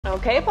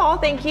Okay, Paul,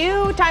 thank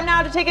you. Time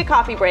now to take a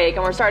coffee break,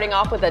 and we're starting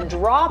off with a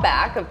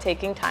drawback of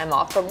taking time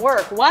off from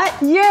work. What?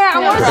 Yeah, I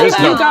want to see if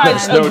you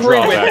guys no agree with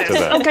drawback this.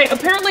 to that. Okay,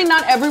 apparently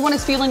not everyone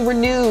is feeling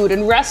renewed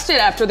and rested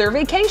after their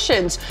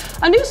vacations.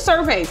 A new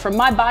survey from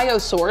My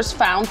BioSource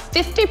found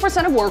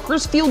 50% of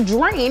workers feel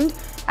drained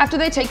after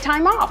they take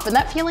time off, and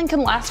that feeling can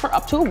last for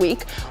up to a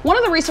week. One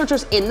of the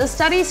researchers in the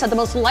study said the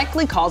most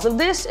likely cause of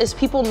this is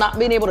people not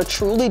being able to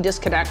truly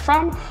disconnect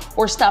from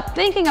or stop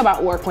thinking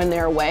about work when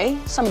they're away.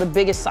 Some of the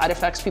biggest side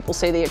effects people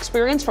say they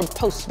experience from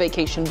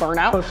post-vacation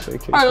burnout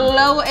are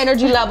low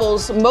energy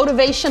levels,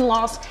 motivation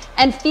loss,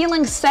 and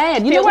feeling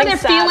sad. You know why they're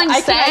feeling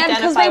sad?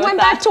 Because they went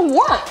back to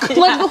work.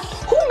 Like,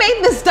 who made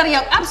this study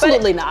up?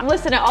 Absolutely not.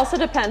 Listen, it also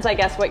depends, I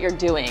guess, what you're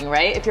doing,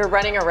 right? If you're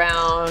running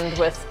around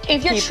with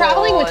If you're people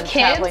traveling with and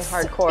kids, traveling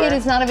hardcore. it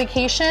is not a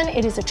vacation,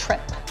 it is a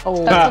trip.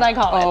 Oh. That's what I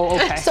call it. Oh,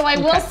 okay. So I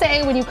will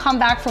say, when you come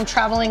back from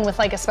traveling with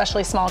like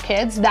especially small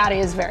kids, that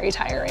is very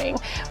tiring.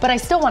 But I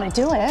still want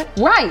to do it.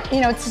 Right.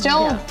 You know, it's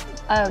still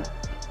a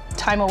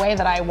time away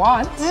that I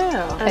want.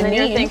 Yeah. And then need.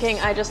 you're thinking,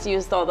 I just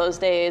used all those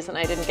days and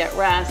I didn't get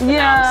rest. And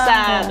now I'm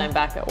sad and I'm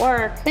back at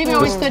work. Maybe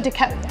always good to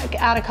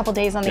add a couple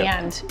days on the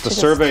end. The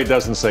survey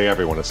doesn't say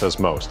everyone, it says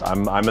most.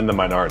 I'm in the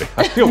minority.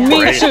 I feel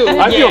Me great. too.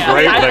 I feel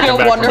great when I come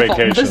back wonderful. from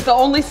vacation. Just the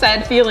only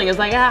sad feeling is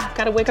like,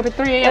 gotta wake up at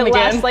 3 a.m. It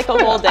again. lasts like a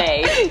whole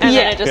day. And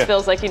then it just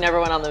feels like you never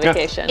went on the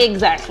vacation.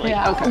 Exactly.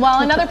 Yeah. Okay.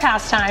 Well, another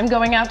pastime,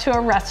 going out to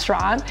a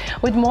restaurant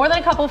with more than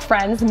a couple of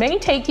friends may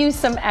take you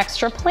some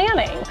extra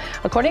planning.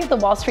 According to the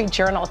Wall Street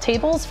Journal,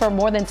 tables for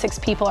more than 6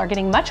 people are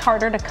getting much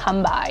harder to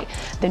come by.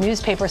 The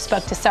newspaper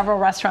spoke to several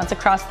restaurants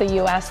across the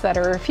U.S. that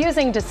are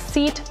refusing to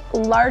seat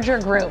larger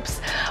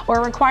groups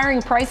or requiring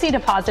pricey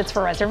deposits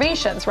for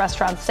reservations.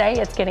 Restaurants say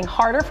it's getting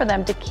harder for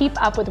them to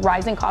keep up with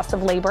rising costs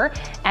of labor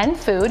and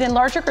food, and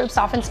larger groups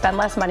often spend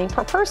less money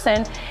per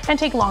person and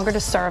take longer to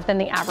serve than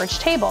the average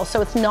table.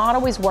 So it's not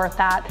always worth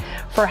that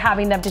for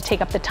having them to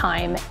take up the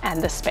time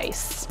and the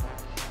space.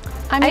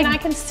 I mean, I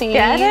can see.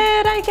 Get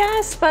it, I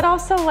guess, but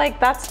also like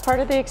that's part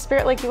of the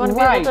experience. Like you want to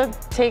be able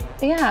to take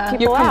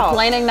people You're out.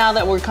 complaining now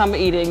that we're come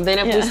eating. Then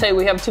if we say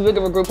we have too big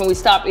of a group and we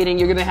stop eating,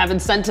 you're gonna have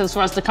incentives for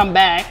us to come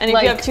back. And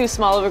if you have too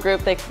small of a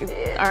group, they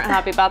aren't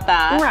happy about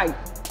that. Right.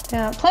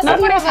 Yeah. Plus,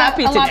 Nobody's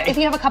happy today. if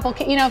you have a couple,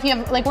 you know, if you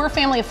have, like, we're a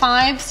family of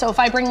 5, so if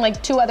I bring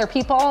like 2 other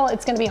people,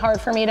 it's going to be hard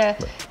for me to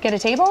get a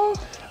table.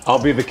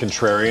 I'll be the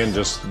contrarian,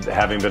 just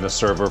having been a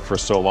server for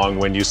so long.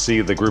 When you see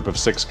the group of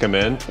 6 come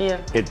in,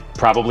 it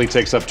probably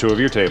takes up 2 of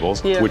your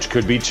tables, which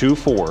could be 2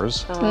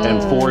 4s,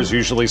 and 4s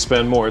usually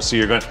spend more. So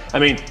you're going. I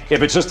mean,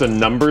 if it's just a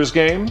numbers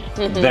game,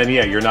 then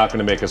you're not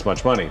going to make as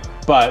much money.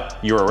 But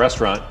you're a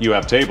restaurant, you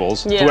have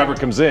tables. Whoever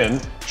comes in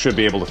should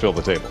be able to fill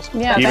the tables.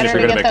 Yeah, even if better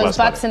you're to going to get make those less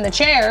butts money. in the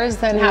chairs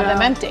than have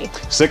them empty.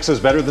 6 is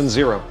better than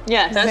 0.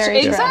 Yes, That's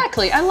Very true.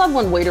 exactly. I love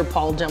when Waiter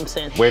Paul jumps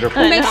in. Waiter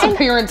Paul Who makes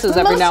appearances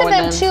every now and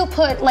then. Most of them too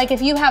put, like,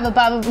 if you have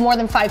above more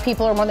than 5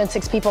 people or more than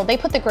 6 people, they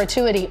put the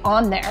gratuity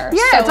on there.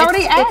 Yeah, so it's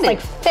already added. It's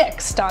like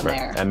fixed on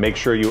there. And make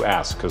sure you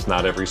ask, because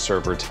not every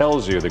server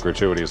tells you the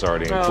gratuity is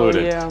already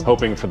included,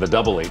 hoping for the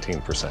double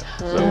 18%.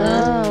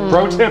 So,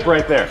 pro tip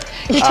right there.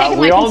 You're taking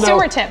my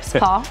consumer tips,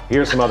 Paul.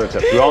 Here's some other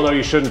tips. We all know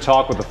you shouldn't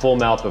talk with a full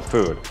mouth of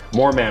food.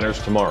 More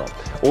manners tomorrow.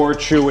 Or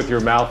chew with your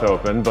mouth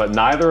open, but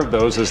neither of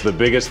those is the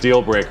biggest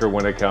deal breaker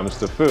when it comes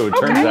to food.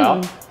 Turns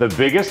out the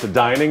biggest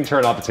dining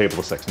turn off a table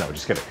of 6. No,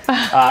 just kidding.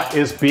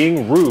 Is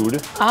being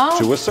rude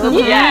to a server.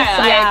 Yes,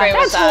 I agree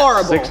with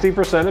that. That's horrible.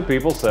 60% of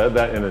people said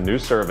that in a new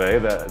survey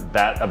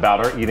that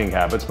about our eating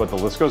habits, but the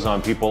list goes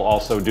on. People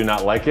also do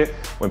not like it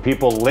when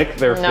people lick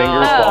their fingers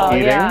while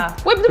eating.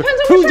 Well, it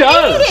depends on Who what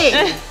does?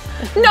 you're eating.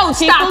 No,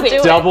 stop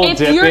it. Double if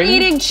dipping. you're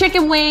eating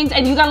chicken wings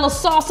and you got a little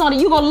sauce on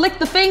it, you gonna lick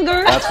the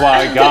finger? That's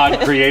why God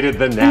created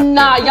the napkin.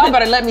 Nah, y'all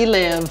better let me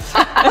live.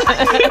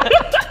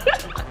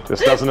 This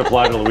doesn't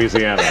apply to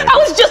Louisiana. I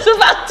was just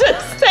about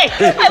to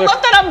say. I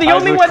love that I'm the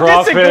only one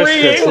crawfish,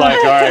 disagreeing. it's like,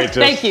 all right, just,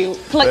 Thank you.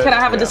 Could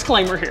I have a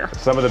disclaimer here?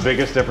 Some of the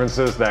biggest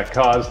differences that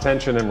cause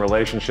tension in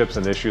relationships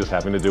and issues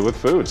having to do with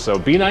food. So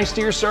be nice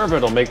to your server.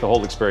 It'll make the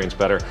whole experience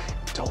better.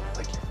 Don't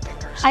lick your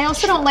fingers. I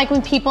also don't like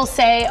when people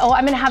say, oh,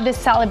 I'm going to have this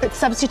salad, but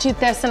substitute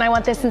this and I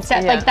want this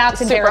instead. Like, that's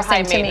Super high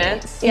embarrassing to me.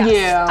 maintenance. Yes.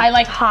 Yeah. I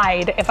like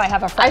hide if I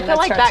have a friend. I feel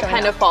like that starts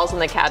kind doing of falls in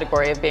the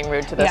category of being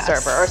rude to the Yes.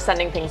 server or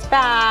sending things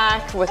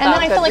back without And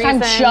then I good feel like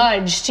reason. I'm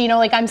judged, you know,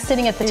 like I'm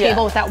sitting at the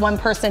table with that one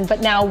person,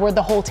 but now we're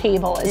the whole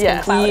table is being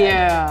clouded.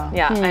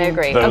 Yeah, I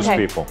agree. Those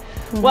people.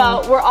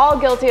 Well, we're all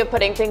guilty of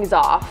putting things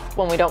off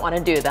when we don't want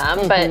to do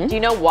them, but do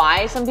you know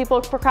why some people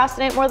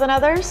procrastinate more than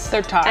others?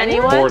 They're tired.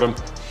 Anyone? Boredom.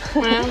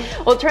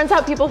 Well, it turns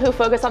out people who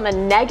focus on the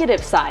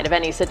negative side of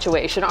any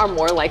situation are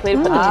more likely to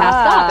put the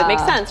task off. It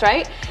makes sense,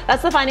 right?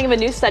 That's the finding of a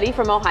new study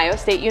from Ohio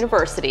State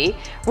University.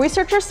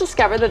 Researchers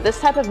discovered that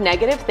this type of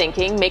negative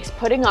thinking makes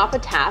putting off a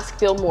task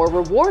feel more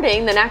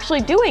rewarding than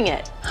actually doing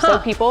it. So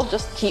people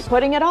just keep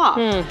putting it off.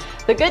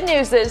 The good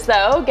news is,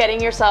 though,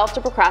 getting yourself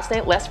to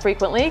procrastinate less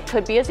frequently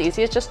could be as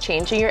easy as just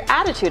changing your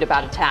attitude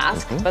about a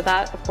task. But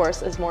that, of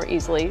course, is more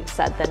easily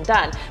said than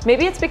done.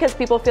 Maybe it's because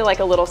people feel like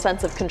a little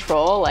sense of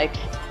control, like,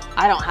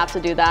 I don't have to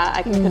do that.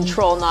 I can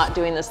control not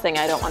doing this thing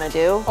I don't want to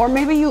do. Or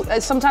maybe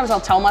sometimes I'll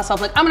tell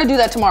myself, like, I'm going to do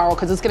that tomorrow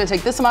because it's going to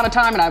take this amount of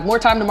time and I have more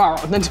time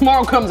tomorrow. And then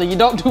tomorrow comes and you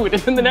don't do it.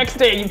 And then the next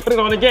day you put it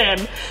on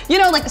again. You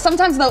know, like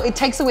sometimes though, it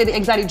takes away the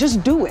anxiety.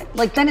 Just do it.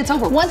 Like then it's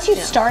over. Once you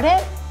start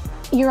it,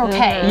 you're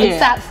okay. It's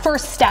that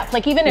first step.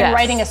 Like even in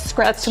writing a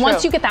script,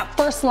 once you get that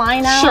first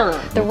line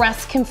out, the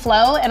rest can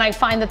flow. And I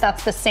find that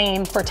that's the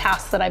same for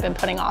tasks that I've been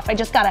putting off. I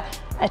just gotta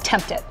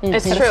attempt it.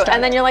 It's true.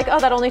 And then you're like, oh,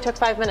 that only took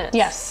 5 minutes.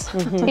 Yes.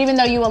 Even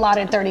though you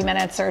allotted 30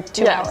 minutes or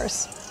 2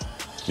 hours.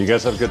 You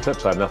guys have good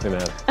tips. I have nothing to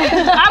add.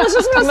 I was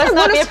just going to say,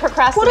 not be a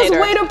procrastinator.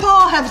 What does Waiter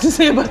Paul have to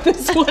say about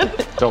this one?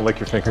 Don't lick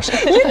your fingers.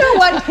 You know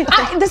what?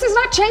 This is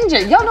not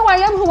changing. Y'all know I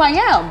am who I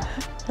am.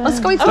 Let's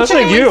go eat some I'm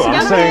chicken saying you. wings.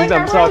 I'm saying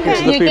I'm talking to the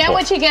people. You get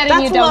what you get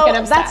and you don't get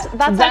upset.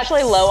 That's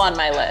actually low on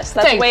my list.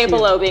 That's way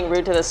below being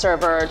rude to the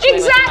server. Or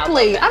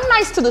Exactly. I'm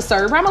nice to the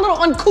server. I'm a little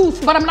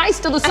uncouth, but I'm nice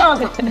to the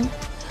server.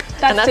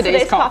 That's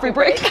today's coffee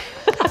break.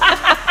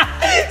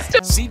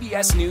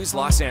 CBS News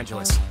Los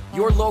Angeles,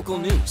 your local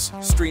news,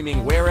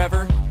 streaming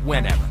wherever,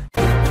 whenever.